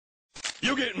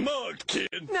You're getting mugged,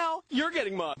 kid. No, you're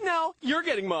getting mugged. No, you're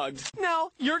getting mugged.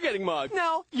 No, you're getting mugged.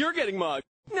 No, you're getting mugged.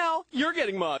 No, you're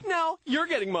getting mugged. No, you're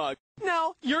getting mugged.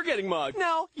 No, you're getting mugged.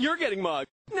 No, you're getting mugged.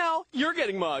 No, you're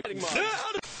getting mugged.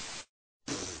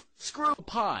 Screw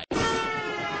pie.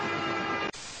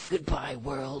 Goodbye,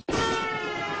 world.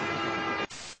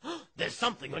 There's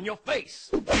something on your face.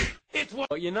 It's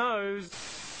what your nose.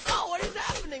 Oh, what is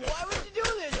happening? Why would you do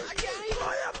this? I can't even.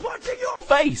 I am punching your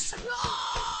face.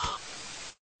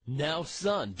 Now,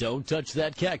 son, don't touch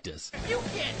that cactus. You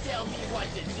can't tell me what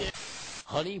to do.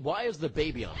 Honey, why is the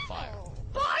baby on fire?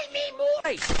 Buy me more.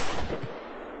 Hey.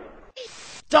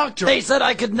 Doctor, they said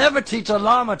I could never teach a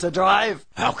llama to drive.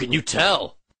 How can you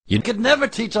tell? You could never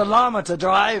teach a llama to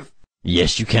drive.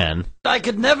 Yes, you can. I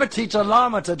could never teach a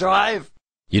llama to drive.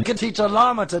 You could teach a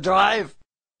llama to drive.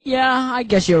 Yeah, I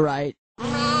guess you're right.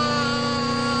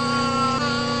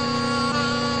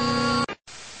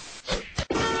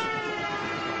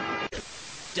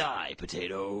 Die,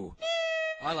 potato.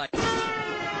 I like...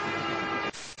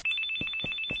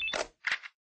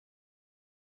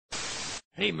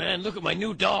 Hey, man, look at my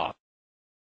new dog.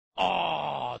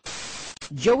 Aw.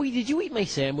 Joey, did you eat my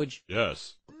sandwich?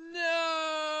 Yes. No!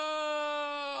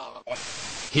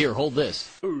 Here, hold this.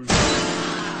 Somebody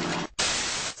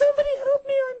help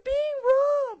me, I'm being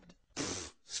robbed.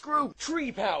 Screw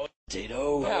tree power.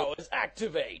 Potato. Powers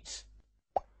activate.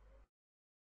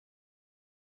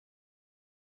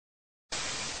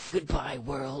 Goodbye,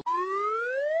 world.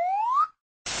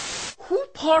 Who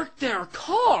parked their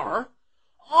car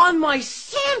on my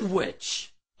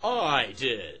sandwich? I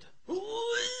did.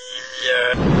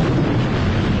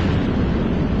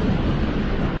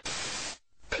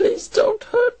 Please don't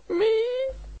hurt me.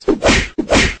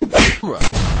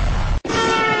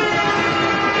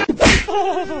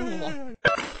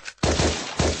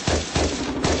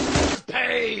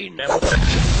 Pain.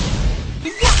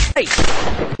 Hey.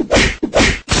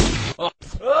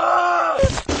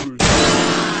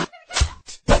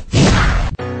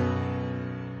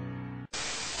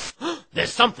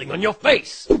 There's something on your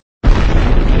face.